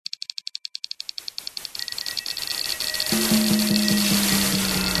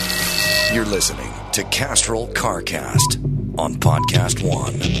You're listening to Castrol CarCast on Podcast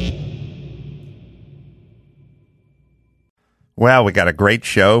One. Well, we got a great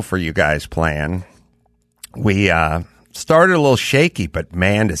show for you guys planned. We started a little shaky, but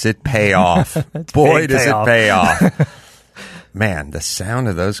man, does it pay off. Boy, does it pay off. Man, the sound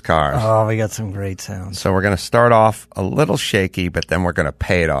of those cars. Oh, we got some great sounds. So we're going to start off a little shaky, but then we're going to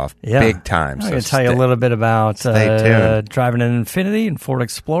pay it off big time. I'm going to tell you a little bit about driving an Infiniti and Ford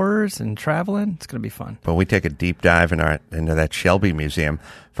Explorers and traveling. It's going to be fun. But we take a deep dive into that Shelby Museum.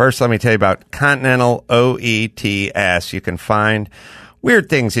 First, let me tell you about Continental OETS. You can find weird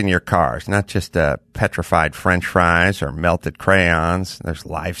things in your cars, not just petrified French fries or melted crayons. There's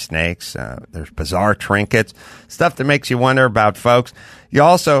live snakes. There's bizarre trinkets, stuff that makes you wonder about, folks. You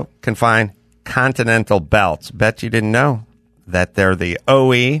also can find Continental belts. Bet you didn't know that they're the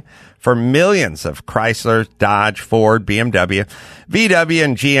OE for millions of Chrysler, Dodge, Ford, BMW, VW,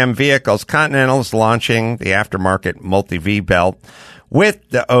 and GM vehicles. Continental is launching the aftermarket multi-V belt with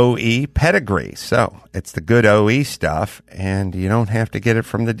the OE pedigree. So it's the good OE stuff, and you don't have to get it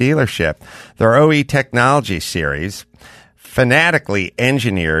from the dealership. Their OE technology series, fanatically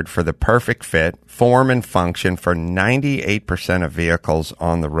engineered for the perfect fit, form, and function for 98% of vehicles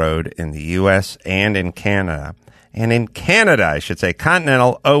on the road in the U.S. and in Canada. And in Canada, I should say,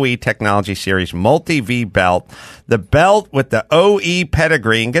 Continental OE Technology Series Multi-V Belt, the belt with the OE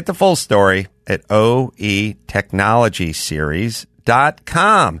pedigree. And get the full story at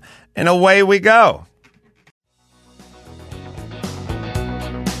oetechnologyseries.com. And away we go.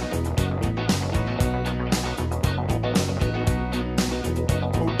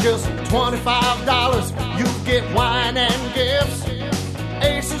 For just $25, you get wine and gifts.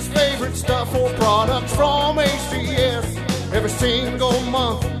 Ace's favorite stuff or products from ACS. Every single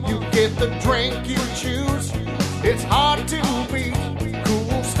month you get the drink you choose. It's hard to beat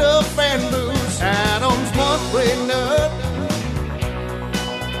cool stuff and booze. Adam's Monthly Nut.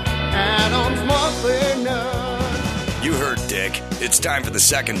 Adam's Monthly Nut. You heard Dick. It's time for the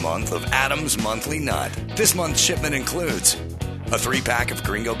second month of Adam's Monthly Nut. This month's shipment includes a 3-pack of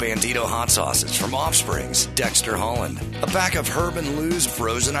Gringo Bandito hot sauces from Offspring's Dexter Holland, a pack of Herb & Lou's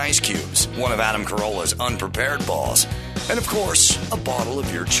frozen ice cubes, one of Adam Carolla's unprepared balls, and of course, a bottle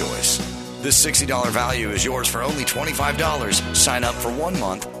of your choice. This $60 value is yours for only $25. Sign up for 1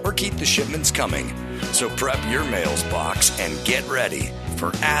 month or keep the shipments coming. So prep your mails box and get ready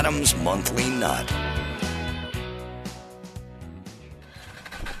for Adam's Monthly Nut.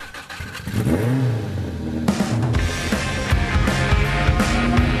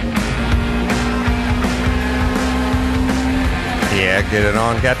 Yeah, get it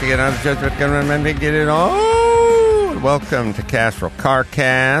on. Got to get on. Get it on. Welcome to Castrol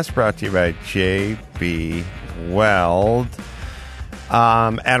CarCast, brought to you by J.B. Weld.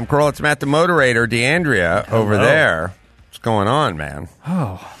 Adam Carolla, it's Matt the Moderator, DeAndrea over there. What's going on, man?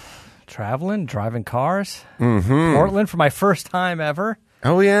 Oh, traveling, driving cars. Mm-hmm. Portland for my first time ever.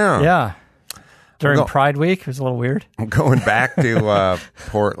 Oh, yeah. Yeah. During Pride Week, it was a little weird. I'm going back to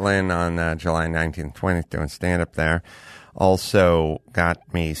Portland on July 19th, 20th, doing stand-up there. Also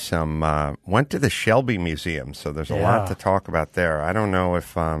got me some, went to the Shelby Museum, so there's a lot to talk about there. I don't know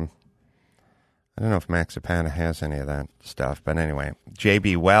if Max Zapata has any of that stuff, but anyway,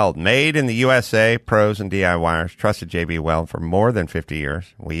 JB Weld, made in the USA, pros and DIYers, trusted JB Weld for more than 50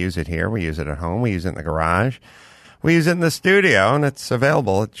 years. We use it here, we use it at home, we use it in the garage, we use it in the studio, and it's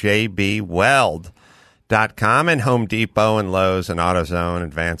available at jbweld.com and Home Depot and Lowe's and AutoZone,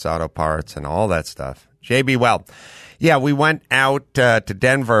 Advanced Auto Parts, and all that stuff. JB Weld. Yeah, we went out to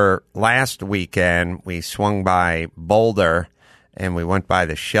Denver last weekend. We swung by Boulder, and we went by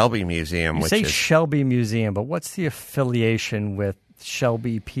the Shelby Museum. You say Shelby Museum, but what's the affiliation with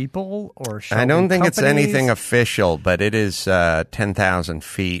Shelby people or Shelby I don't think companies? It's anything official, but it is 10,000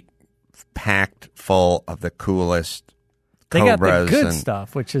 feet packed full of the coolest They Cobras. got the good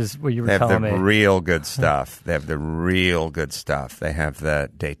stuff, which is what you were telling me. They have the real good stuff. They have the real good stuff. They have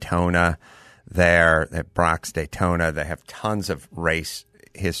the Daytona there. They have Brock's Daytona. They have tons of race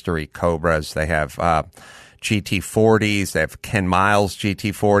history Cobras. They have GT40s. They have Ken Miles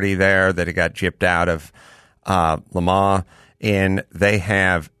GT40 there that he got gypped out of Le Mans. And they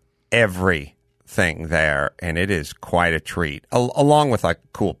have everything there, and it is quite a treat, along with like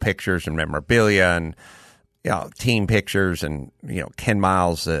cool pictures and memorabilia and team pictures and Ken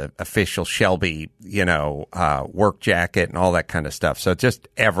Miles' official Shelby work jacket and all that kind of stuff. So just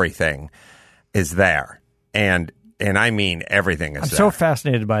everything is there, and I mean everything is there. I'm so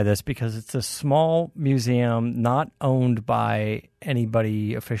fascinated by this because it's a small museum not owned by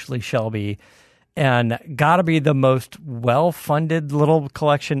anybody officially Shelby, and gotta be the most well-funded little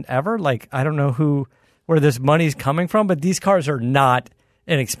collection ever. Like, I don't know where this money's coming from, but these cars are not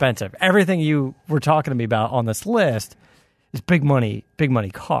inexpensive. Everything you were talking to me about on this list is big money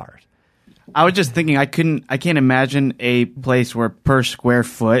cars. I was just thinking, I can't imagine a place where per square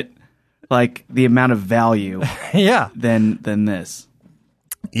foot, like the amount of value, than this.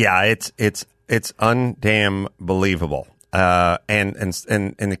 Yeah, it's undamn believable. And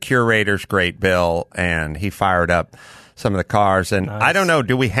the curator's great, Bill, and he fired up some of the cars. And nice. I don't know,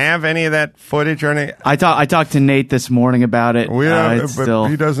 do we have any of that footage or anything? I talked to Nate this morning about it. But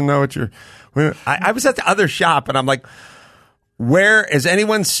he doesn't know what you're. I was at the other shop, and I'm like, where has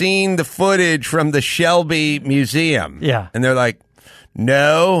anyone seen the footage from the Shelby Museum? Yeah, and they're like,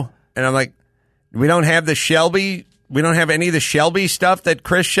 no, and I'm like, we don't have the Shelby. We don't have any of the Shelby stuff that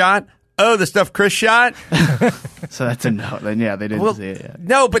Chris shot. Oh, the stuff Chris shot? So that's a no. Then, yeah, they didn't see it yet.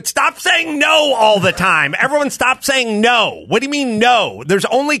 No, but stop saying no all the time. Everyone stop saying no. What do you mean no? There's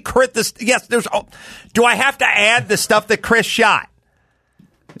only Chris. Yes, there's. Do I have to add the stuff that Chris shot?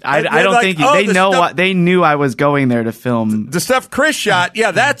 I don't think they knew I was going there to film. The stuff Chris shot,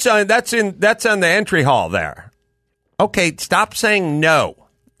 yeah, that's on the entry hall there. Okay, stop saying no.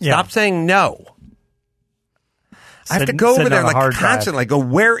 Stop saying no. I have to go over there like constantly. Go,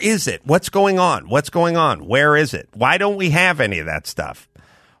 where is it? What's going on? What's going on? Where is it? Why don't we have any of that stuff?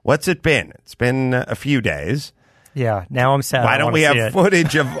 What's it been? It's been a few days. Yeah, now I'm sad. Why don't we have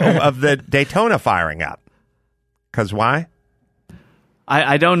footage of the Daytona firing up? Because why?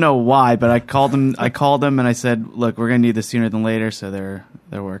 I don't know why, but I called them and I said, look, we're going to need this sooner than later, so they're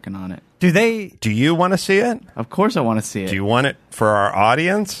working on it. Do you want to see it? Of course I want to see it. Do you want it for our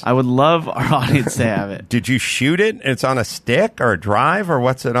audience? I would love our audience to have it. Did you shoot it? It's on a stick or a drive, or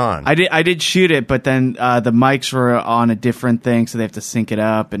what's it on? I did shoot it, but then the mics were on a different thing, so they have to sync it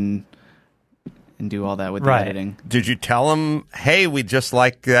up and do all that with the editing. Did you tell them, hey, we just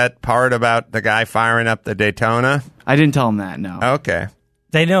like that part about the guy firing up the Daytona? I didn't tell them that, no. Okay.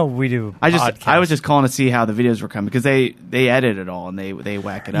 They know we do. I was just calling to see how the videos were coming because they edit it all and they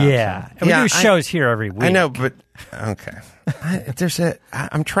whack it up. Yeah, so. And we do shows here every week. I know, but okay.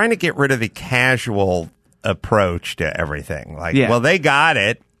 I'm trying to get rid of the casual approach to everything. Like, well, they got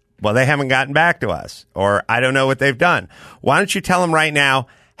it. Well, they haven't gotten back to us, or I don't know what they've done. Why don't you tell them right now?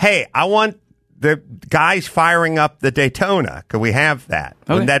 Hey, I want the guys firing up the Daytona. Could we have that?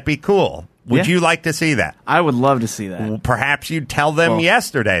 Okay. Wouldn't that be cool? Would you like to see that? I would love to see that. Well, perhaps you'd tell them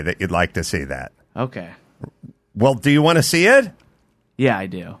yesterday that you'd like to see that. Okay. Well, do you want to see it? Yeah, I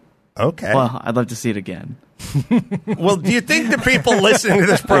do. Okay. Well, I'd love to see it again. Well, do you think the people listening to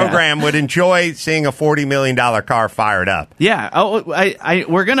this program would enjoy seeing a $40 million car fired up? Yeah. Oh,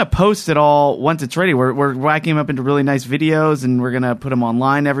 we're going to post it all once it's ready. We're whacking them up into really nice videos, and we're going to put them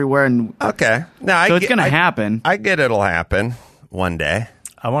online everywhere. And okay. So it's going to happen. I get it'll happen one day.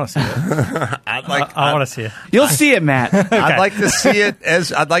 I want to see it. I want to see it. You'll see it, Matt. Okay. I'd like to see it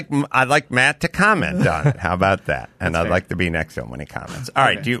I'd like Matt to comment on it. How about that? And I'd like to be next to him when he comments. All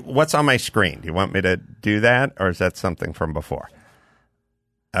right. What's on my screen? Do you want me to do that, or is that something from before?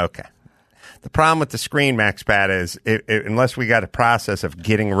 Okay. The problem with the screen, Max Pat, is unless we got a process of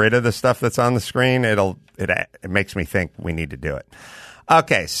getting rid of the stuff that's on the screen, it makes me think we need to do it.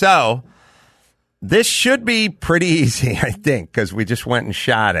 Okay. So. This should be pretty easy, I think, because we just went and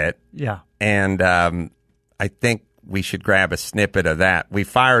shot it. Yeah. And I think we should grab a snippet of that. We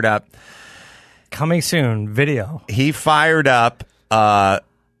fired up. Coming soon, video. He fired up a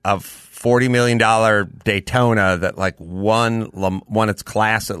 $40 million Daytona that won its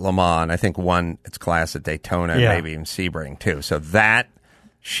class at Le Mans. I think won its class at Daytona and maybe even Sebring, too. So that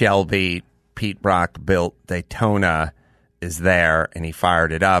Shelby Pete Brock built Daytona is there, and he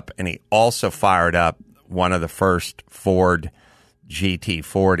fired it up, and he also fired up one of the first Ford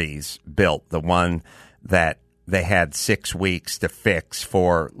GT40s built, the one that they had 6 weeks to fix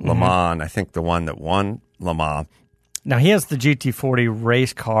for Le Mans. I think the one that won Le Mans. Now, he has the GT40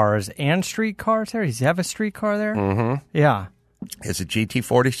 race cars and street cars there. Does he have a street car there? Mm-hmm. Yeah. It's a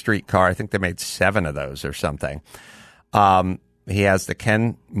GT40 street car. I think they made 7 of those or something. He has the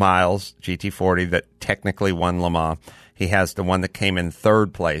Ken Miles GT40 that technically won Le Mans. He has the one that came in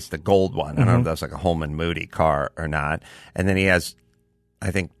third place, the gold one. I don't know if that's like a Holman Moody car or not. And then he has, I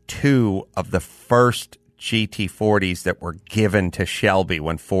think, 2 of the first GT40s that were given to Shelby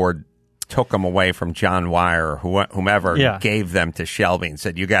when Ford took them away from John Wire or whomever gave them to Shelby and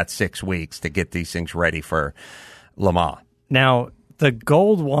said, you got 6 weeks to get these things ready for Le Mans. Now, the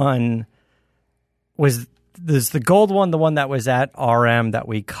gold one was... Is the gold one the one that was at RM that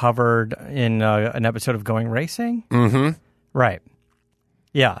we covered in an episode of Going Racing? Mm-hmm. Right.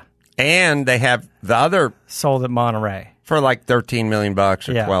 Yeah. And they have the other sold at Monterey for like $13 million or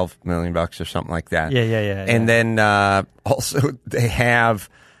 $12 million or something like that. Yeah. And then also they have,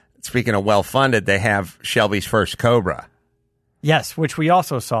 speaking of well-funded, they have Shelby's first Cobra. Yes, which we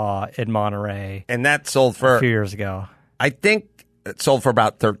also saw in Monterey. And that sold for a few years ago. I think it sold for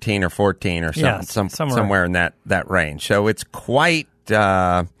about 13 or 14 or something, somewhere in that range. So it's quite.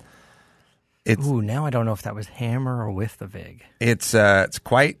 Now I don't know if that was Hammer or with the VIG. It's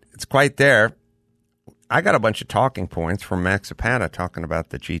quite there. I got a bunch of talking points from Max Zapata talking about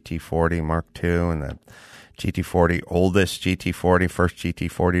the GT40 Mark II and the GT40, oldest GT40, first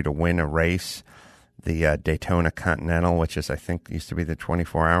GT40 to win a race. The Daytona Continental, which is, I think, used to be the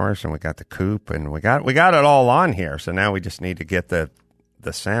 24 hours, and we got the coupe, and we got it all on here. So now we just need to get the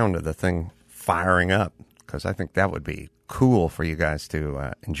sound of the thing firing up, because I think that would be cool for you guys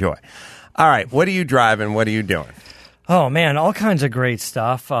to enjoy. All right, what are you driving? What are you doing? Oh man, all kinds of great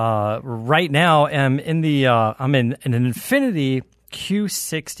stuff. Right now, I'm in an Infiniti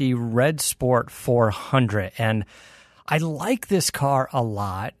Q60 Red Sport 400, and I like this car a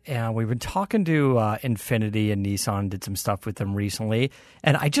lot, and we've been talking to Infiniti and Nissan, did some stuff with them recently,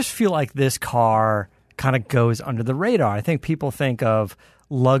 and I just feel like this car kind of goes under the radar. I think people think of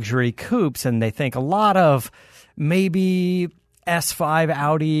luxury coupes, and they think a lot of maybe S5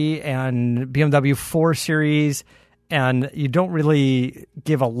 Audi and BMW 4 Series, and you don't really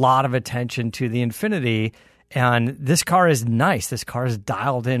give a lot of attention to the Infiniti. And this car is nice. This car is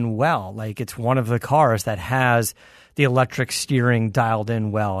dialed in well. Like, it's one of the cars that has the electric steering dialed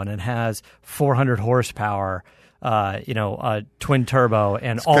in well, and it has 400 horsepower, twin turbo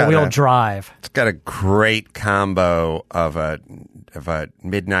and all-wheel drive. It's got a great combo of a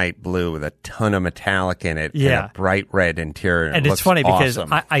midnight blue with a ton of metallic in it, and a bright red interior. And it's funny awesome.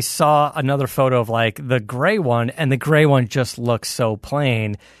 because I saw another photo of like the gray one, and the gray one just looks so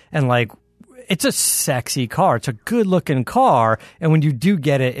plain, and like, it's a sexy car. It's a good-looking car, and when you do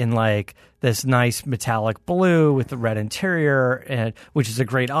get it in like this nice metallic blue with the red interior, and which is a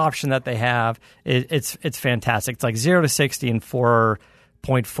great option that they have, it's fantastic. It's like 0 to 60 in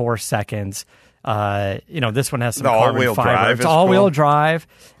 4.4 seconds. This one has some carbon fiber. It's all-wheel drive.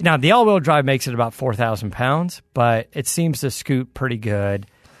 Now, the all-wheel drive makes it about 4,000 pounds, but it seems to scoot pretty good,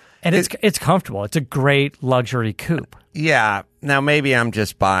 and it's comfortable. It's a great luxury coupe. Yeah. Now, maybe I'm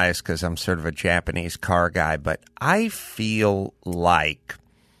just biased because I'm sort of a Japanese car guy, but I feel like,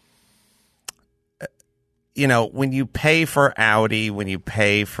 when you pay for Audi, when you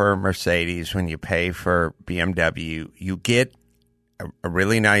pay for Mercedes, when you pay for BMW, you get a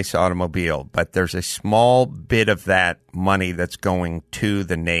really nice automobile, but there's a small bit of that money that's going to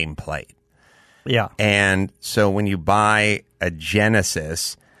the nameplate. Yeah. And so when you buy a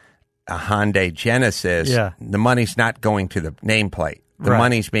Genesis, a Hyundai Genesis, the money's not going to the nameplate. The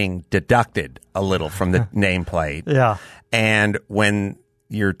money's being deducted a little from the nameplate. Yeah. And when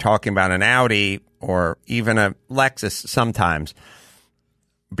you're talking about an Audi or even a Lexus, sometimes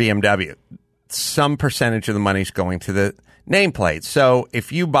BMW, some percentage of the money's going to the nameplate. So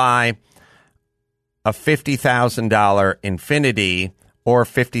if you buy a $50,000 Infiniti or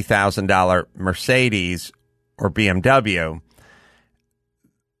 $50,000 Mercedes or BMW,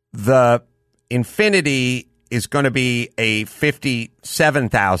 the Infiniti is going to be a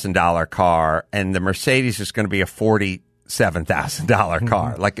 $57,000 car, and the Mercedes is going to be a $47,000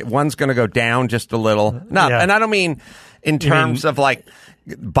 car. Like, one's going to go down just a little. And I don't mean in terms of like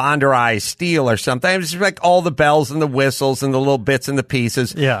bonderized steel or something. It's just like all the bells and the whistles and the little bits and the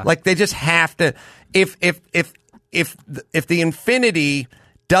pieces. Yeah. Like, they just have to. If the Infiniti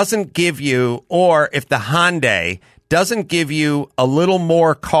doesn't give you, or if the Hyundai doesn't give you a little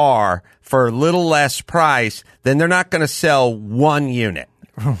more car for a little less price, then they're not going to sell one unit.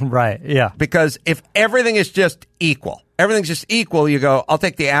 Right, yeah. Because if everything is just equal, you go, I'll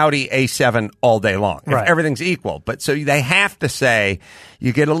take the Audi A7 all day long. If everything's equal. But so they have to say,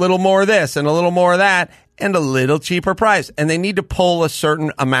 you get a little more of this and a little more of that and a little cheaper price. And they need to pull a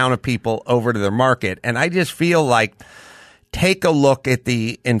certain amount of people over to their market. And I just feel like, take a look at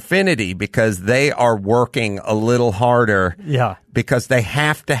the Infiniti, because they are working a little harder. Yeah. Because they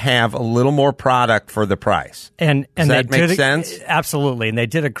have to have a little more product for the price. Does that make sense? Absolutely. And they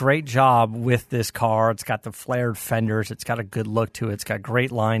did a great job with this car. It's got the flared fenders. It's got a good look to it. It's got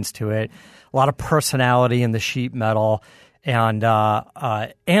great lines to it. A lot of personality in the sheet metal. And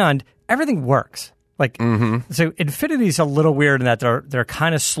everything works. Like, So Infiniti's a little weird in that they're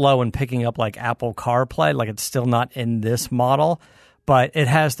kind of slow in picking up like Apple CarPlay. Like, it's still not in this model, but it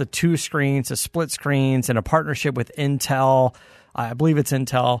has the 2 screens, the split screens, and a partnership with Intel. I believe it's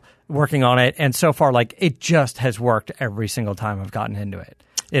Intel working on it. And so far, like, it just has worked every single time I've gotten into it.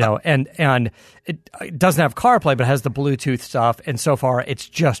 and it doesn't have CarPlay, but it has the Bluetooth stuff. And so far, it's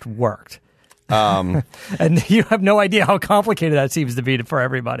just worked. And you have no idea how complicated that seems to be for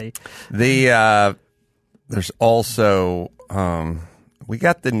everybody. There's also we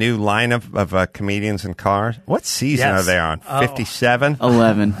got the new line of comedians and cars. What season are they on? 57?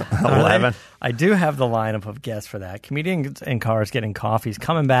 11. 11. I do have the lineup of guests for that. Comedians and Cars Getting Coffee's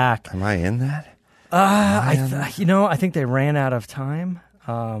coming back. Am I in that? I think they ran out of time.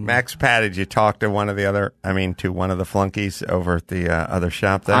 Max Pat, did you talk to one of the flunkies over at the other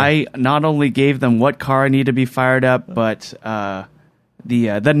shop there? I not only gave them what car I need to be fired up, but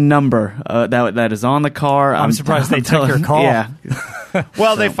the number that is on the car. I'm surprised they took your call. Yeah.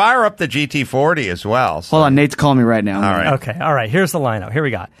 Well, they fire up the GT40 as well. So. Hold on, Nate's calling me right now. All right. Okay. All right. Here's the lineup. Here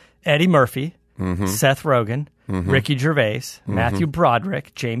we got Eddie Murphy, Seth Rogen, Ricky Gervais, Matthew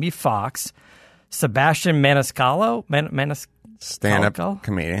Broderick, Jamie Foxx, Sebastian Maniscalco. Stand-up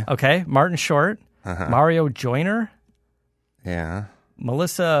comedian. Okay. Martin Short, Mario Joyner. Yeah.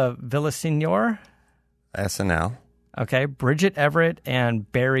 Melissa Villaseñor. SNL. Okay. Bridget Everett and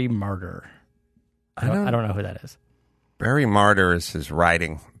Barry Martyr. I don't know who that is. Barry Martyr is his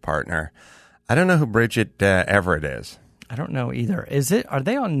writing partner. I don't know who Bridget Everett is. I don't know either. Are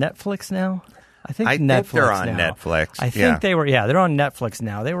they on Netflix now? I think they're on now. Netflix. I think they were. Yeah, they're on Netflix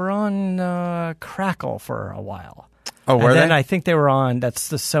now. They were on Crackle for a while. Oh, were they? And then I think they were on. That's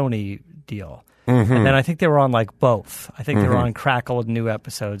the Sony deal. And then I think they were on like both. I think they were on Crackle with new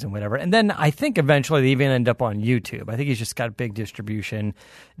episodes and whatever. And then I think eventually they even end up on YouTube. I think he's just got big distribution,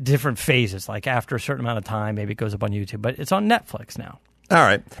 different phases. Like after a certain amount of time, maybe it goes up on YouTube. But it's on Netflix now. All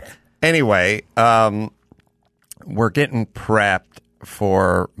right. Anyway, we're getting prepped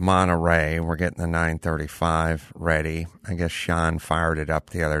for Monterey. We're getting the 935 ready. I guess Sean fired it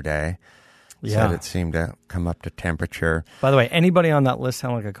up the other day. Yeah. Said it seemed to come up to temperature. By the way, anybody on that list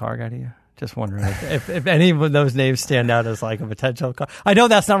sound like a car guy to you? Just wondering if any of those names stand out as like a potential car. I know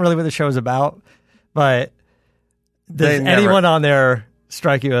that's not really what the show's about, but does anyone on there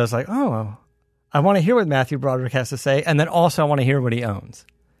strike you as like, oh, I want to hear what Matthew Broderick has to say, and then also I want to hear what he owns?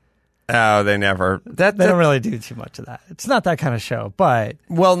 Oh, they never. They don't really do too much of that. It's not that kind of show, but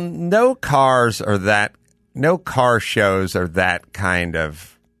well, no car shows are that kind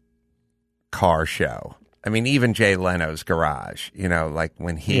of car show. I mean, even Jay Leno's Garage, like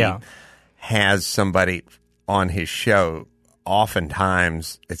when he has somebody on his show,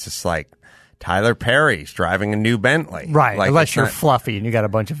 oftentimes it's just like Tyler Perry's driving a new Bentley. Right, like, unless you're fluffy and you got a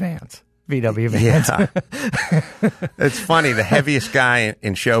bunch of vans. VW vans. Yeah. It's funny. The heaviest guy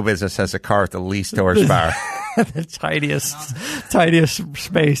in show business has a car with the least horsepower. The tiniest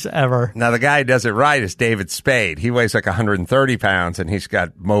space ever. Now, the guy who does it right is David Spade. He weighs like 130 pounds, and he's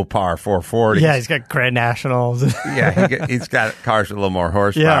got Mopar 440s. Yeah, he's got Grand Nationals. Yeah, he's got cars with a little more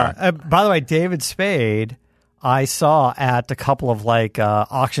horsepower. Yeah. By the way, David Spade, I saw at a couple of like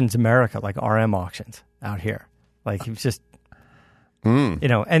Auctions America, like RM auctions out here. Like he was just...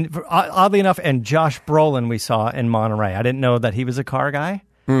 and oddly enough, and Josh Brolin we saw in Monterey. I didn't know that he was a car guy,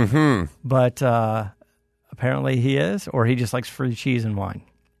 but apparently he is, or he just likes free cheese and wine.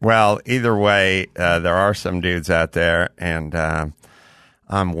 Well, either way, there are some dudes out there, and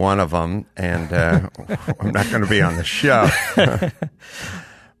I'm one of them, and I'm not going to be on the show.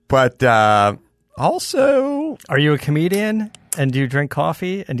 But also... Are you a comedian, and do you drink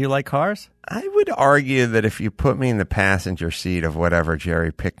coffee, and do you like cars? I would argue that if you put me in the passenger seat of whatever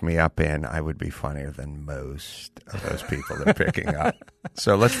Jerry picked me up in, I would be funnier than most of those people they're picking up.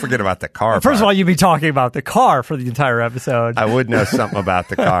 So let's forget about the car. First of all, you'd be talking about the car for the entire episode. I would know something about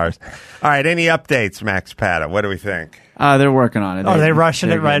the cars. All right, any updates, Max Pata? What do we think? They're working on it. Are they rushing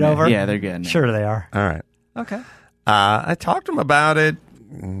it right over? Yeah, they're getting it. Sure they are. All right. Okay. I talked to him about it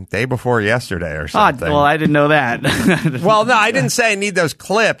day before yesterday or something. Well, I didn't know that. Well, no, I didn't say I need those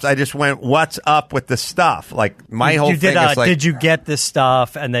clips. I just went, what's up with the stuff? Like, my whole thing is like... Did you get this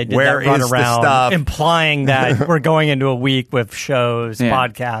stuff? And they did where that run is the around, stuff? Implying that we're going into a week with shows,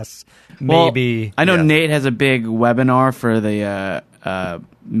 podcasts, maybe... Well, I know Nate has a big webinar for the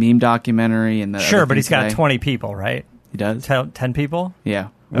meme documentary. And sure, but he's got 20 people, right? He does? 10 people? Yeah.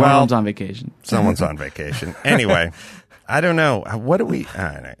 Well, someone's on vacation. Someone's on vacation. Anyway... I don't know. What do we... All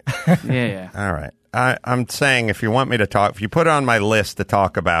right. Yeah. All right. I'm saying if you want me to talk, if you put it on my list to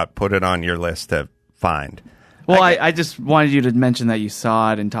talk about, put it on your list to find. Well, I just wanted you to mention that you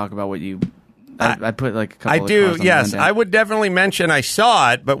saw it and talk about what you... I put like a couple of do, cars on yes. the I would definitely mention I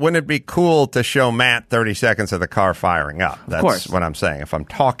saw it, but wouldn't it be cool to show Matt 30 seconds of the car firing up? That's of course. What I'm saying. If I'm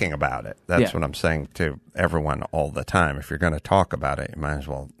talking about it, that's what I'm saying to everyone all the time. If you're going to talk about it, you might as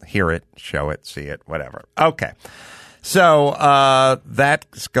well hear it, show it, see it, whatever. Okay. So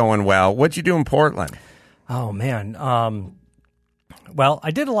that's going well. What'd you do in Portland? Oh, man. Well,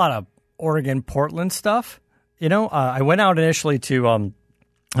 I did a lot of Oregon, Portland stuff. I went out initially to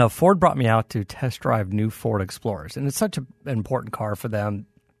Ford brought me out to test drive new Ford Explorers, and it's such an important car for them.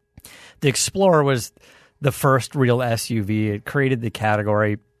 The Explorer was the first real SUV. It created the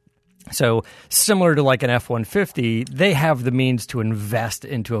category. So similar to like an F-150, they have the means to invest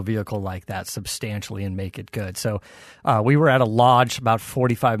into a vehicle like that substantially and make it good. So we were at a lodge about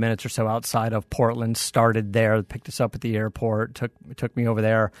 45 minutes or so outside of Portland, started there, picked us up at the airport, took me over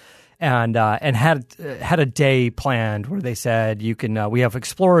there, and had a day planned where they said, you can we have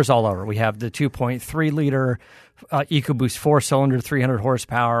Explorers all over. We have the 2.3-liter EcoBoost 4-cylinder, 300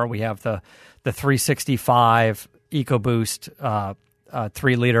 horsepower. We have the 365 EcoBoost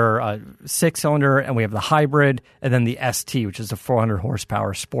 3-liter 6-cylinder, and we have the hybrid, and then the ST, which is a 400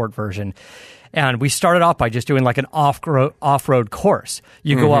 horsepower sport version. And we started off by just doing like an off-road course.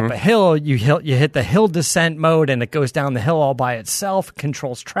 You go up a hill, you hit the hill descent mode, and it goes down the hill all by itself,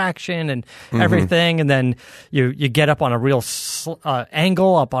 controls traction and everything. And then you get up on a real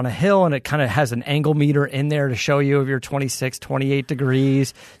angle up on a hill, and it kind of has an angle meter in there to show you if you're 26, 28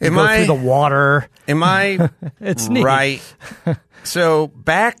 degrees. You go through the water. Am I it's neat. Right? So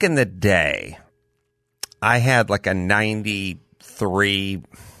back in the day, I had like a 94,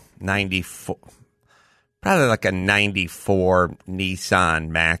 probably like a 94 Nissan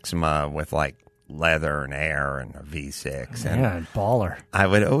Maxima with like leather and air and a V6. And baller. I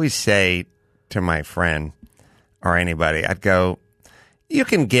would always say to my friend or anybody, I'd go, you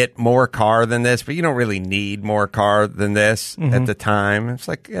can get more car than this, but you don't really need more car than this at the time. It's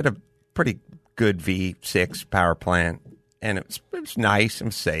like it had a pretty good V6 power plant, and it was nice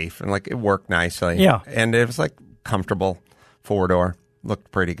and safe, and like it worked nicely. Yeah. And it was like comfortable, 4-door,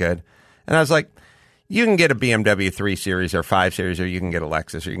 looked pretty good. And I was like, you can get a BMW 3 Series or 5 Series, or you can get a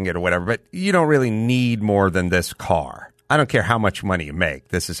Lexus, or you can get a whatever, but you don't really need more than this car. I don't care how much money you make.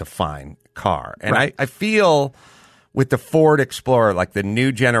 This is a fine car. And right. I feel with the Ford Explorer, like the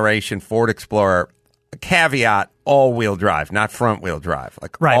new generation Ford Explorer, caveat, all-wheel drive, not front-wheel drive.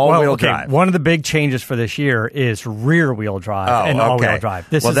 Like all-wheel drive. One of the big changes for this year is rear-wheel drive and all-wheel drive.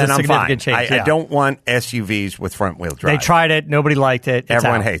 This is a significant change. I don't want SUVs with front-wheel drive. They tried it. Nobody liked it.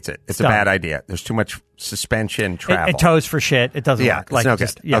 Everyone hates it. It's a bad idea. There's too much suspension travel. It tows for shit. It doesn't work. It's no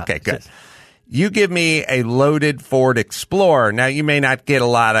good. Okay, good. You give me a loaded Ford Explorer. Now, you may not get a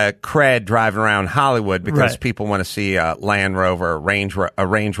lot of cred driving around Hollywood because people want to see a Land Rover, a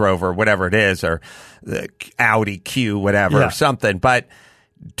Range Rover, whatever it is, or the Audi Q, whatever, or something. But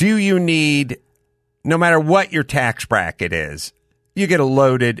do you need, no matter what your tax bracket is, you get a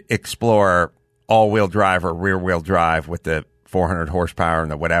loaded Explorer, all-wheel drive or rear-wheel drive with the 400 horsepower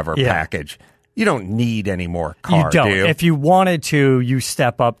and the whatever package. You don't need any more car, you don't. Do you? If you wanted to, you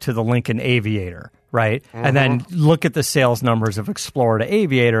step up to the Lincoln Aviator, right? And then look at the sales numbers of Explorer to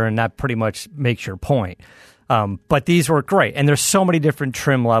Aviator, and that pretty much makes your point. But these work great. And there's so many different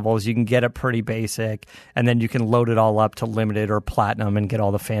trim levels. You can get it pretty basic, and then you can load it all up to limited or platinum and get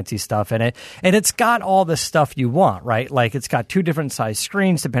all the fancy stuff in it. And it's got all the stuff you want, right? Like it's got 2 different size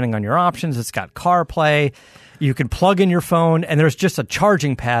screens depending on your options. It's got CarPlay. You can plug in your phone, and there's just a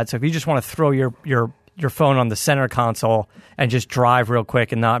charging pad. So if you just want to throw your phone on the center console and just drive real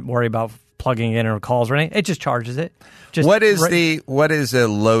quick and not worry about plugging in or calls or anything, it just charges it. What is a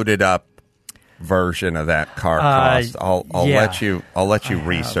loaded up version of that car cost? I'll let you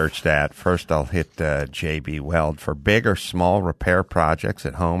research that. First, I'll hit JB Weld for big or small repair projects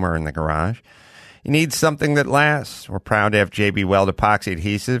at home or in the garage. You need something that lasts. We're proud to have JB Weld Epoxy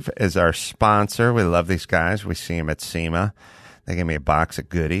Adhesive as our sponsor. We love these guys. We see them at SEMA. They gave me a box of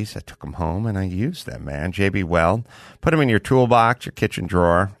goodies. I took them home, and I used them, man. JB Weld. Put them in your toolbox, your kitchen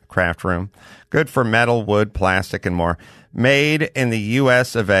drawer, craft room. Good for metal, wood, plastic, and more. Made in the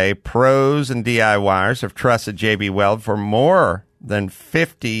U.S. of A. Pros and DIYers have trusted JB Weld for more than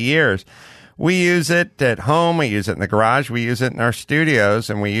 50 years. We use it at home, we use it in the garage, we use it in our studios,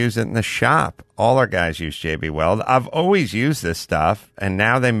 and we use it in the shop. All our guys use JB Weld. I've always used this stuff, and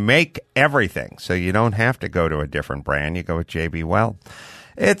now they make everything, so you don't have to go to a different brand. You go with JB Weld.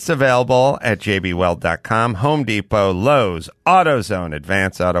 It's available at jbweld.com, Home Depot, Lowe's, AutoZone,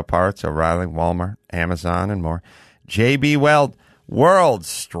 Advance Auto Parts, O'Reilly, Walmart, Amazon, and more. JB Weld, world's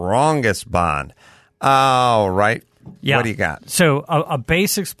strongest bond. All right. Yeah. What do you got? So a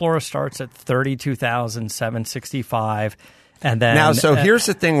base Explorer starts at $32,765, and then now. So here's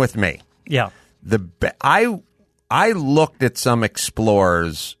the thing with me. Yeah, I looked at some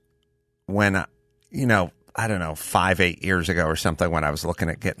Explorers when I don't know, 5-8 years ago or something when I was looking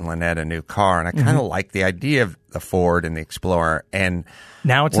at getting Lynette a new car, and I kind of liked the idea of the Ford and the Explorer. And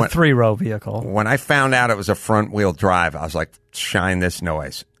now it's a 3-row vehicle. When I found out it was a front-wheel drive, I was like, shine this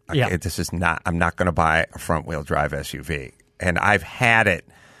noise. Okay, yeah. This is not, I'm not going to buy a front-wheel drive SUV. And I've had it.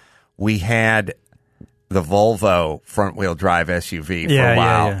 We had the Volvo front-wheel drive SUV for a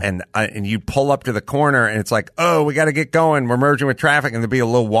while, and you'd pull up to the corner, and it's like, oh, we got to get going. We're merging with traffic, and there'd be a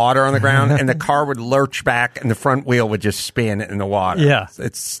little water on the ground, and the car would lurch back, and the front wheel would just spin in the water. Yeah.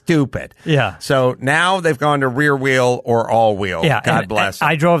 It's stupid. Yeah. So now they've gone to rear wheel or all-wheel. Yeah. God bless them.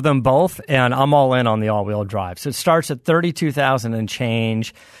 I drove them both, and I'm all in on the all-wheel drive. So it starts at $32,000 and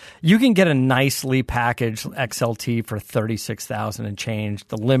change. You can get a nicely packaged XLT for $36,000 and change.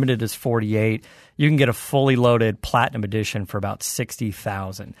 The limited is $48,000. You can get a fully loaded Platinum Edition for about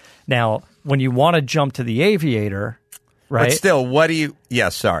 $60,000. Now, when you want to jump to the Aviator, right? But still, what do you? Yeah,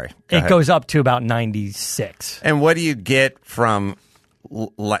 sorry. It goes up to about $96,000. And what do you get from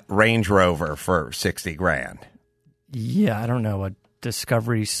Range Rover for $60,000? Yeah, I don't know, a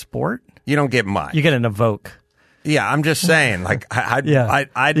Discovery Sport. You don't get much. You get an Evoque. Yeah, I'm just saying, like, you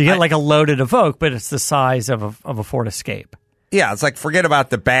get like a loaded Evoque, but it's the size of a Ford Escape. Yeah, it's like, forget about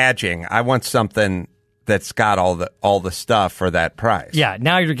the badging. I want something that's got all the stuff for that price. Yeah,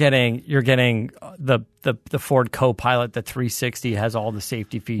 now you're getting the Ford Copilot. The 360 has all the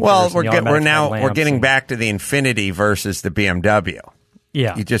safety features. Well, we're getting back to the Infiniti versus the BMW.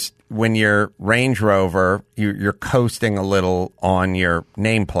 Yeah, you just, when you're Range Rover, you're coasting a little on your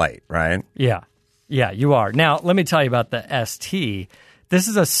nameplate, right? Yeah. Yeah, you are. Now, let me tell you about the ST. This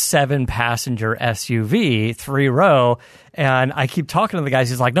is a 7-passenger SUV, 3-row, and I keep talking to the guys.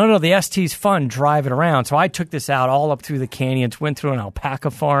 He's like, no, the ST's fun driving around. So I took this out all up through the canyons, went through an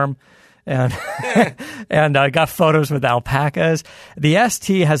alpaca farm, and and got photos with alpacas. The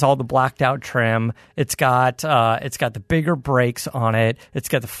ST has all the blacked out trim. It's got the bigger brakes on it. It's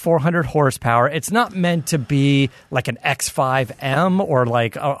got the 400 horsepower. It's not meant to be like an X5M or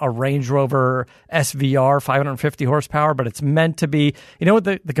like a Range Rover SVR 550 horsepower, but it's meant to be. You know what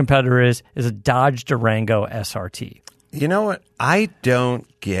the competitor is a Dodge Durango SRT. You know what? I don't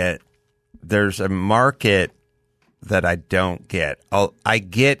get. There's a market that I don't get. I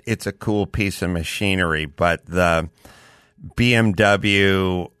get it's a cool piece of machinery, but the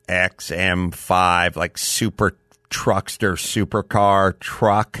BMW XM5, like super truckster, supercar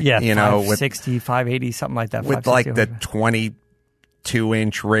truck, with 560, 580, something like that. With like the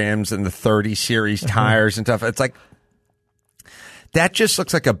 22-inch rims and the 30 series tires and stuff. It's like, that just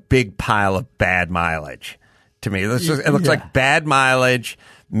looks like a big pile of bad mileage to me. It looks like bad mileage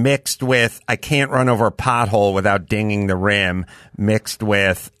mixed with, I can't run over a pothole without dinging the rim, mixed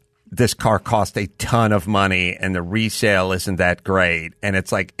with, this car cost a ton of money and the resale isn't that great. And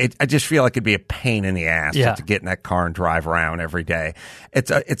it's like, I just feel like it'd be a pain in the ass to get in that car and drive around every day.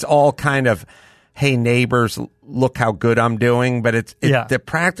 It's all kind of, hey, neighbors, look how good I'm doing. But it's the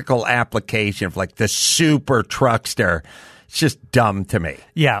practical application of like the super truckster. It's just dumb to me.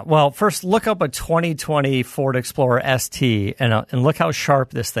 Yeah. Well, first look up a 2020 Ford Explorer ST and look how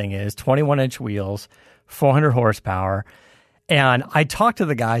sharp this thing is. 21-inch wheels, 400 horsepower. And I talked to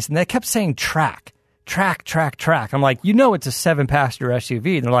the guys, and they kept saying track. I'm like, it's a 7-passenger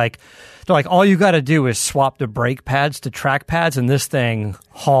SUV. And they're like, all you got to do is swap the brake pads to track pads, and this thing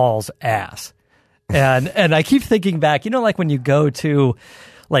hauls ass. And I keep thinking back, like when you go to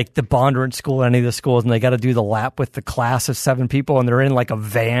like the Bondurant school, any of the schools, and they got to do the lap with the class of 7 people, and they're in like a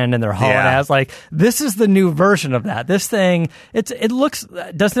van and they're hauling ass. Like, this is the new version of that. This thing,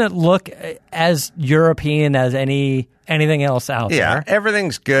 doesn't it look as European as anything else out there? Yeah,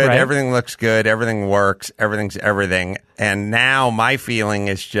 everything's good. Right? Everything looks good. Everything works. Everything's everything. And now my feeling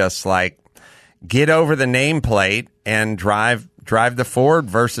is just like, get over the nameplate and drive the Ford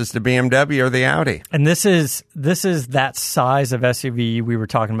versus the BMW or the Audi. And this is that size of SUV we were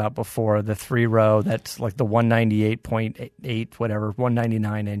talking about before, the 3-row. That's like the 198.8, whatever,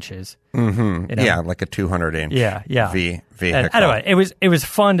 199 inches. Mm-hmm. Yeah, like a 200-inch vehicle. And anyway, it was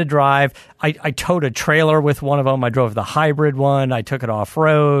fun to drive. I towed a trailer with one of them. I drove the hybrid one. I took it off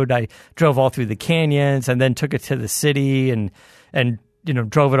road. I drove all through the canyons and then took it to the city and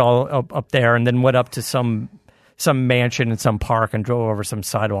drove it all up there, and then went up to some mansion in some park and drove over some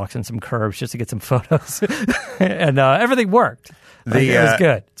sidewalks and some curbs just to get some photos. And everything worked. It was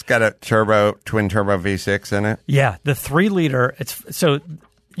good. It's got a twin turbo V6 in it. Yeah, the 3-liter. So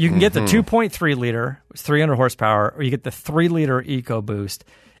you can get the 2.3 liter, it's 300 horsepower, or you get the 3-liter EcoBoost.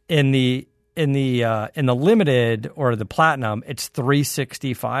 In the in the limited or the platinum, it's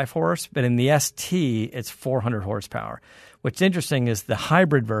 365 horse, but in the ST, it's 400 horsepower. What's interesting is the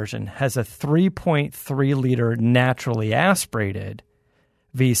hybrid version has a 3.3 liter naturally aspirated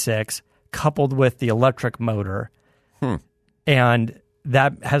V6 coupled with the electric motor, and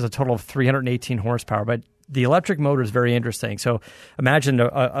that has a total of 318 horsepower. But the electric motor is very interesting. So imagine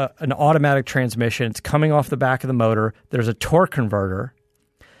an automatic transmission. It's coming off the back of the motor. There's a torque converter.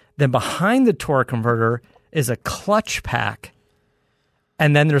 Then behind the torque converter is a clutch pack,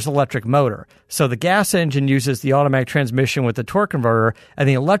 and then there's electric motor. So the gas engine uses the automatic transmission with the torque converter, and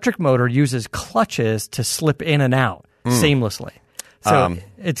the electric motor uses clutches to slip in and out seamlessly. So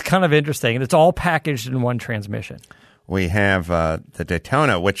it's kind of interesting, and it's all packaged in one transmission. We have the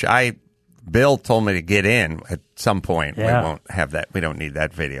Daytona, which Bill told me to get in at some point. Yeah. We won't have that. We don't need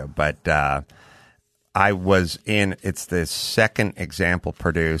that video. But I was in. It's the second example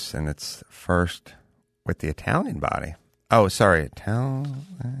produced, and it's first with the Italian body. Oh, sorry, Italian.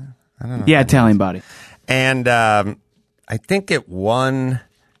 I don't know. Yeah, Italian body. And I think it won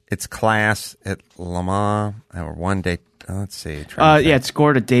its class at Le Mans or one day. Let's see. It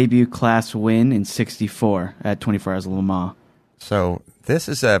scored a debut class win in '64 at 24 Hours of Le Mans. So this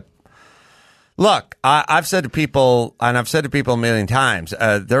is a look. I've said to people, and I've said to people a million times,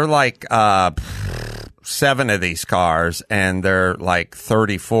 they're like 7 of these cars, and they're like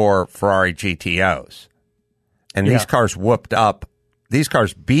 34 Ferrari GTOs. And these cars whooped up. These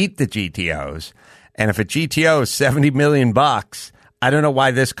cars beat the GTOs. And if a GTO is $70 million, I don't know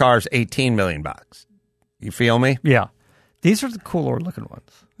why this car's $18 million. You feel me? Yeah. These are the cooler looking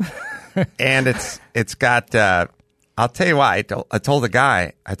ones. And it's got, I'll tell you why. I told the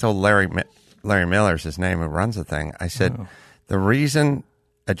guy, I told Larry Miller's his name who runs the thing. I said, the reason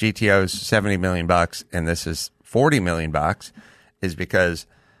a GTO is $70 million and this is $40 million is because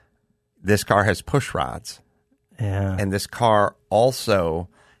this car has push rods. Yeah. And this car also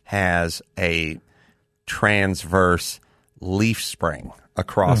has a transverse leaf spring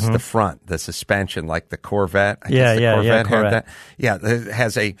across the front, the suspension, like the Corvette. I guess the Corvette had that. Yeah, it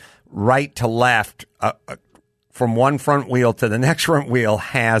has a right to left from one front wheel to the next front wheel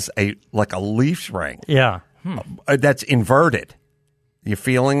has a leaf spring. Yeah. That's inverted. You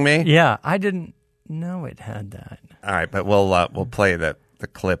feeling me? Yeah, I didn't know it had that. All right, but we'll play the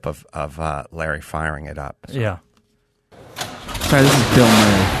clip of Larry firing it up. So. Yeah. Sorry, this is Bill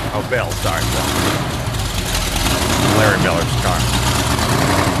Murray. Oh, Bill. Sorry, Bill. Larry Miller's car.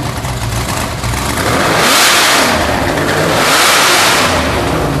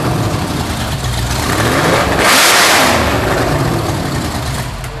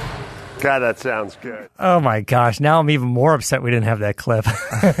 God, that sounds good. Oh, my gosh. Now I'm even more upset we didn't have that clip.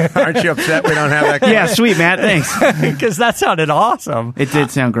 Aren't you upset we don't have that clip? Yeah, sweet, Matt. Thanks. Because that sounded awesome. It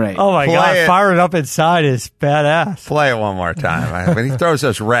did sound great. Oh, my God. Firing up inside is badass. Play it one more time. When he throws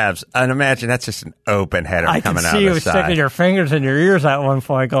those revs, and imagine that's just an open header coming out of the side. I can see you sticking your fingers in your ears at one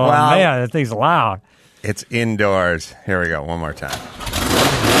point going, man, that thing's loud. It's indoors. Here we go. One more time.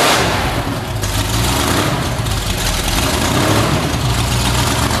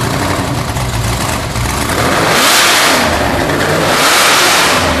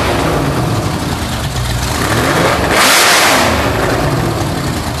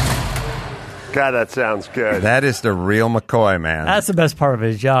 God, that sounds good. That is the real McCoy, man. That's the best part of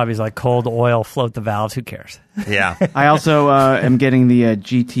his job. He's like, cold oil, float the valves. Who cares? Yeah. I also am getting the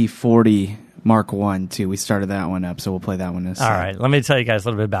GT40 Mark 1, too. We started that one up, so we'll play that one this All right. Let me tell you guys a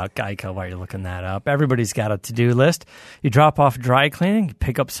little bit about Geico while you're looking that up. Everybody's got a to-do list. You drop off dry cleaning, you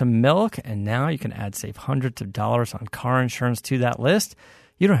pick up some milk, and now you can save hundreds of dollars on car insurance to that list.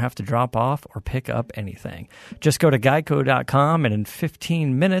 You don't have to drop off or pick up anything. Just go to geico.com, and in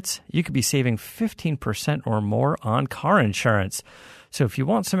 15 minutes, you could be saving 15% or more on car insurance. So if you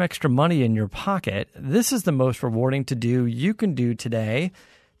want some extra money in your pocket, this is the most rewarding to-do you can do today.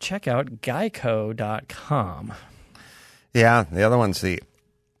 Check out geico.com. Yeah, the other one's the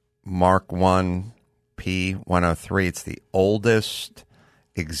Mark 1 P103. It's the oldest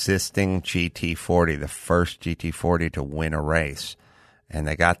existing GT40, the first GT40 to win a race. And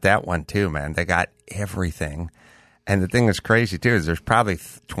they got that one too, man. They got everything. And the thing that's crazy too is there's probably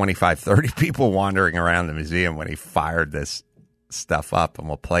 25, 30 people wandering around the museum when he fired this stuff up. And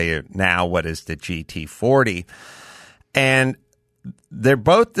we'll play you now what is the GT40. And they're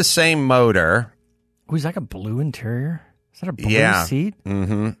both the same motor. Oh, is that a blue interior? Is that a blue seat?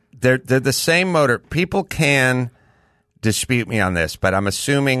 Mm-hmm. They're the same motor. People can dispute me on this, but I'm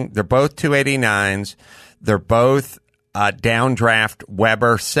assuming they're both 289s. They're both downdraft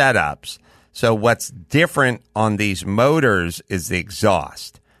Weber setups. So what's different on these motors is the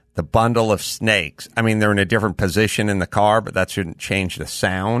exhaust. the bundle of snakes. I mean, they're in a different position in the car, but that shouldn't change the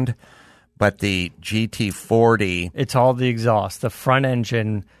sound. But the GT40... It's all the exhaust. The front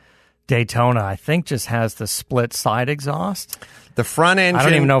engine Daytona, I think, just has the split side exhaust. The front engine... I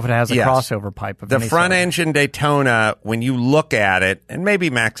don't even know if it has a crossover pipe. The front engine Daytona, when you look at it, and maybe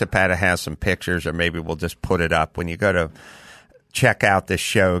Max Zapata has some pictures, or maybe we'll just put it up. When you go to check out this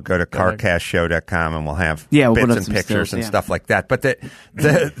show, go to carcastshow.com, and we'll have bits and pictures and stuff like that. But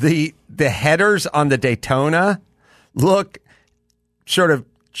the headers on the Daytona look sort of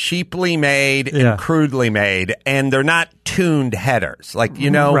cheaply made and crudely made, and they're not tuned headers. Like,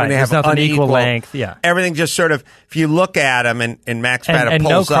 you know, when they have unequal length, everything just sort of, if you look at them and Max Zapata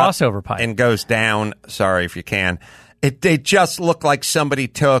pulls no up crossover pipe and goes down, sorry if you can, they just look like somebody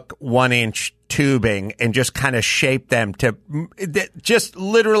took 1-inch tubing and just kind of shaped them to just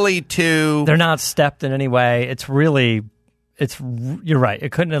literally to... They're not stepped in any way. It's really... You're right.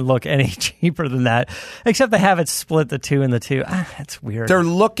 It couldn't look any cheaper than that, except they have it split the two and the two. It's weird.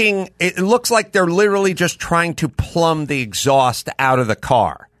 It looks like they're literally just trying to plumb the exhaust out of the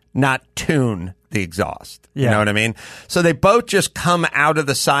car, not tune the exhaust. You know what I mean? So they both just come out of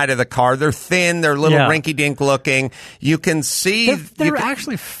the side of the car. They're thin. They're a little rinky-dink looking. You can see... They're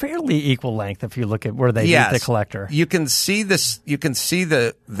actually fairly equal length if you look at where they meet the collector. You can see this. You can see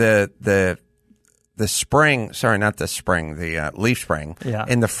the spring, sorry, not the spring, the leaf spring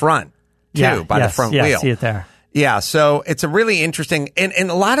in the front, too, by the front wheel. Yeah, see it there. Yeah, so it's a really interesting, and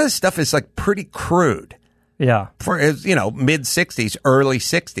a lot of the stuff is like pretty crude. Yeah. For, mid-60s, early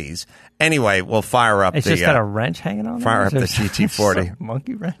 60s. Anyway, we'll fire up it's just got a wrench hanging on fire there? up the GT40.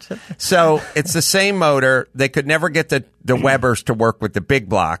 Monkey wrench. So it's the same motor. They could never get the Webers to work with the big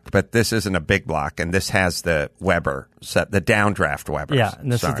block, but this isn't a big block, and this has the Weber set, the downdraft Webers. Yeah,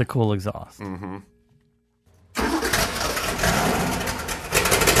 and this is the cool exhaust. Mm-hmm.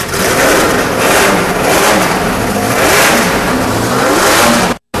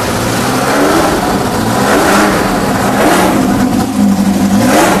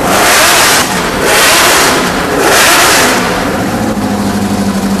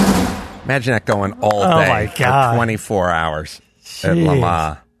 Imagine that going all day for 24 hours at Le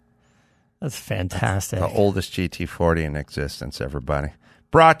Mans. That's fantastic. The oldest GT40 in existence, everybody.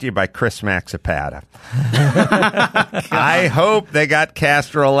 Brought to you by Chris Max Zapata. I hope they got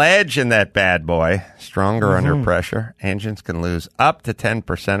Castrol Edge in that bad boy. Stronger under pressure. Engines can lose up to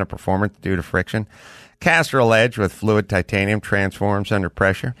 10% of performance due to friction. Castrol Edge with fluid titanium transforms under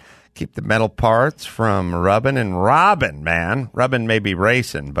pressure. Keep the metal parts from rubbing and robbing, man. Rubbing may be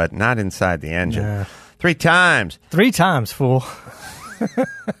racing, but not inside the engine. Yeah. 3 times. 3 times, fool.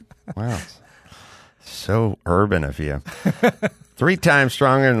 Wow. So urban of you. 3 times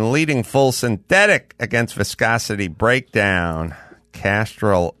stronger than the leading full synthetic against viscosity breakdown.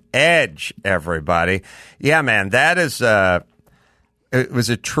 Castrol Edge, everybody. Yeah, man, that is it was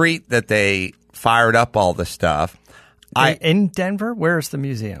a treat that they fired up all the stuff. In Denver? Where's the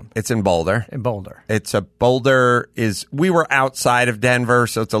museum? It's in Boulder. In Boulder. We were outside of Denver,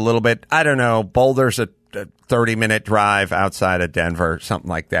 so it's a little bit, I don't know, Boulder's a 30-minute drive outside of Denver, something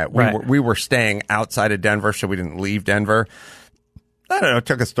like that. We were staying outside of Denver, so we didn't leave Denver. I don't know, it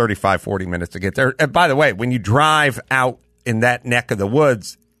took us 35, 40 minutes to get there. And by the way, when you drive out in that neck of the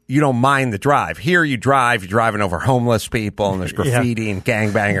woods, you don't mind the drive. Here you're driving over homeless people, and there's graffiti and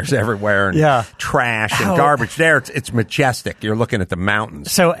gangbangers everywhere, and trash and garbage. There, it's majestic. You're looking at the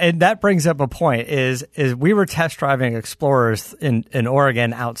mountains. So, and that brings up a point, is we were test driving Explorers in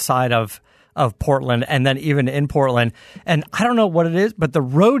Oregon outside of Portland, and then even in Portland. And I don't know what it is, but the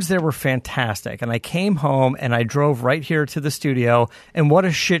roads there were fantastic. And I came home and I drove right here to the studio, and what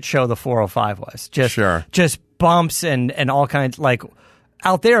a shit show the 405 was. Just bumps and all kinds, like,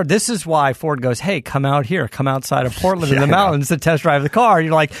 out there, this is why Ford goes, hey, come out here, come outside of Portland in the mountains to test drive the car.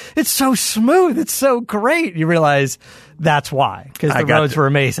 You're like, it's so smooth, it's so great. You realize that's why, because the roads were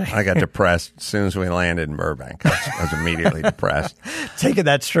amazing. I got depressed as soon as we landed in Burbank. I was immediately depressed. Taking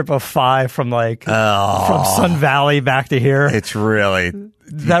that strip of 5 from from Sun Valley back to here. It's really...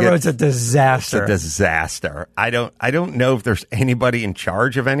 That road's a disaster. It's a disaster. I don't know if there's anybody in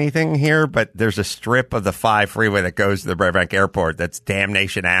charge of anything here, but there's a strip of the 5 freeway that goes to the Burbank Airport that's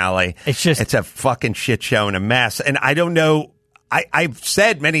Damnation Alley. It's a fucking shit show and a mess. And I don't know. I've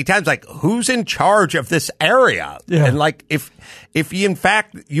said many times, like, who's in charge of this area? Yeah. And like, if you, in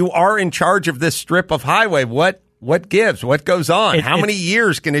fact you are in charge of this strip of highway, what gives? What goes on? How many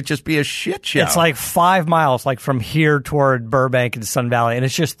years can it just be a shit show? It's like 5 miles, like from here toward Burbank and Sun Valley, and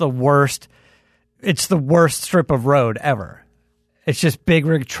it's just the worst. It's the worst strip of road ever. It's just big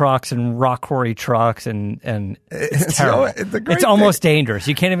rig trucks and rock quarry trucks, and it's terrible. It's almost dangerous.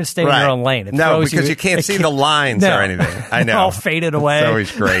 You can't even stay in your own lane. No, because you can't see the lines or anything. I know. All faded away. It's always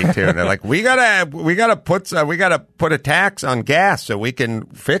great too. And they're like, we gotta put a tax on gas so we can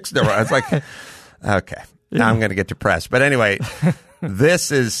fix the. It's like, okay, now I'm going to get depressed. But anyway,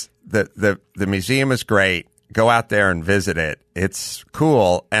 this is the museum is great. Go out there and visit it. It's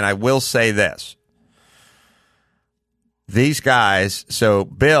cool. And I will say this. These guys, so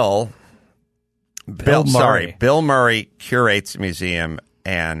Bill Murray curates the museum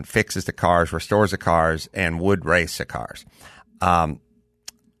and fixes the cars, restores the cars, and would race the cars.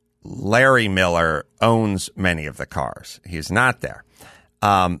 Larry Miller owns many of the cars. He's not there.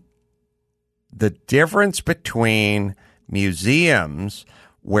 The difference between museums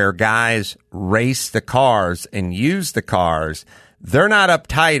where guys race the cars and use the cars, they're not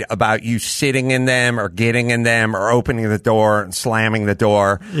uptight about you sitting in them or getting in them or opening the door and slamming the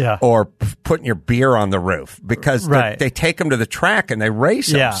door or putting your beer on the roof because they take them to the track and they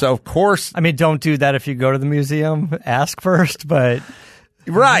race them. So, of course... I mean, don't do that if you go to the museum. Ask first, but...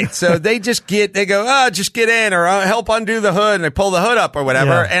 Right. So they go, just get in or help undo the hood, and they pull the hood up or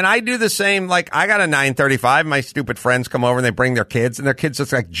whatever. Yeah. And I do the same. Like, I got a 935. My stupid friends come over and they bring their kids, and their kids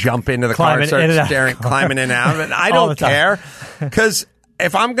just like jump into the car and start climbing in and out. And I don't care because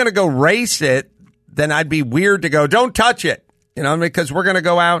if I'm going to go race it, then I'd be weird to go, don't touch it. You know, because we're going to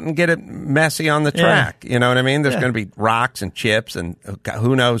go out and get it messy on the track. You know what I mean? There's going to be rocks and chips and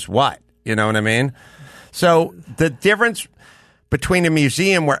who knows what. You know what I mean? So the difference between a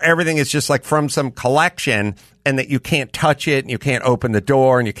museum where everything is just like from some collection and that you can't touch it and you can't open the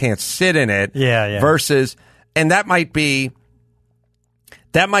door and you can't sit in it versus, and that might be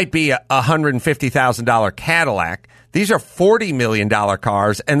a $150,000 Cadillac. These are $40 million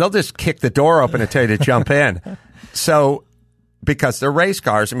cars and they'll just kick the door open and tell you to jump in. So, because they're race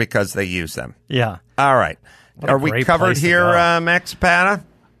cars and because they use them. Yeah. All right. Are we covered here, Max Zapata?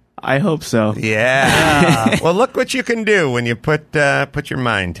 I hope so. Yeah. Well, look what you can do when you put your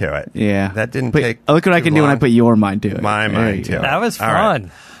mind to it. Yeah. That didn't take. Look what I can do when I put your mind to it. My mind to it. That was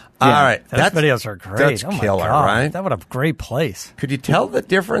fun. All right. Those videos are great. That's killer, right? That would have a great place. Could you tell the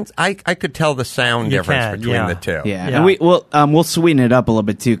difference? I could tell the sound difference between the two. Yeah. And we'll sweeten it up a little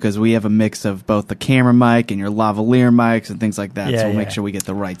bit too because we have a mix of both the camera mic and your lavalier mics and things like that. So we'll make sure we get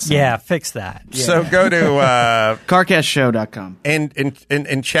the right sound. Yeah, fix that. Yeah. So go to carcastshow.com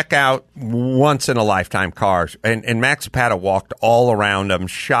and check out Once in a Lifetime cars. And Max Zapata walked all around them,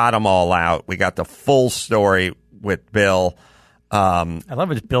 shot them all out. We got the full story with Bill. I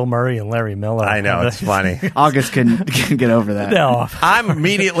love it's Bill Murray and Larry Miller. I know, it's funny. August couldn't get over that. No. I'm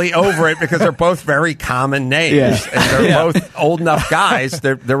immediately over it because they're both very common names. And they're both old enough guys.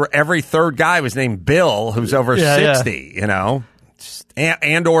 There were every third guy was named Bill, who's over 60, you know,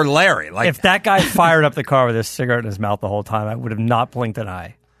 and or Larry. Like, if that guy fired up the car with a cigarette in his mouth the whole time, I would have not blinked an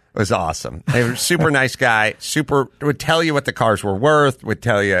eye. It was awesome. They were super nice guy. Would tell you what the cars were worth. Would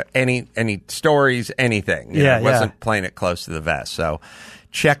tell you any stories, anything. You know, wasn't playing it close to the vest. So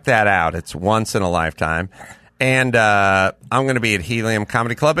check that out. It's Once in a Lifetime. And I'm going to be at Helium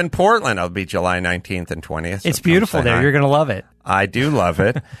Comedy Club in Portland. I'll be July 19th and 20th. It's beautiful there. You're going to love it. I do love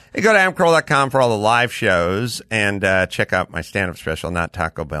it. You go to AdamCarolla.com for all the live shows and check out my stand-up special, Not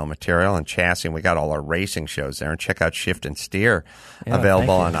Taco Bell material, and Chassis. We got all our racing shows there. And check out Shift and Steer,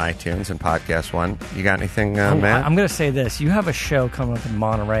 available on iTunes and Podcast One. You got anything, Matt? I'm going to say this. You have a show coming up in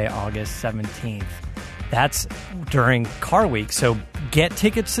Monterey August 17th. That's during Car Week, so get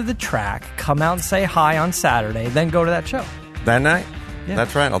tickets to the track, come out and say hi on Saturday, then go to that show. That night? Yeah.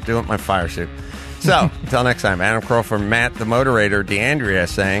 That's right. I'll do it in my fire suit. So, until next time, Adam Carolla for Matt the Moderator, DeAndrea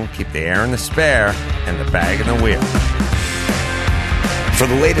saying, keep the air in the spare and the bag in the wheel. For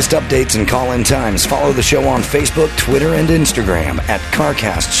the latest updates and call-in times, follow the show on Facebook, Twitter, and Instagram at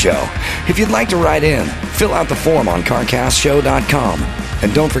CarCast Show. If you'd like to write in, fill out the form on CarCastShow.com.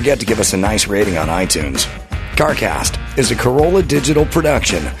 And don't forget to give us a nice rating on iTunes. CarCast is a Corolla Digital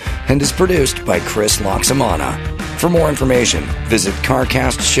production and is produced by Chris Loxamana. For more information, visit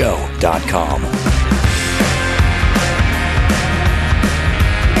CarCastShow.com.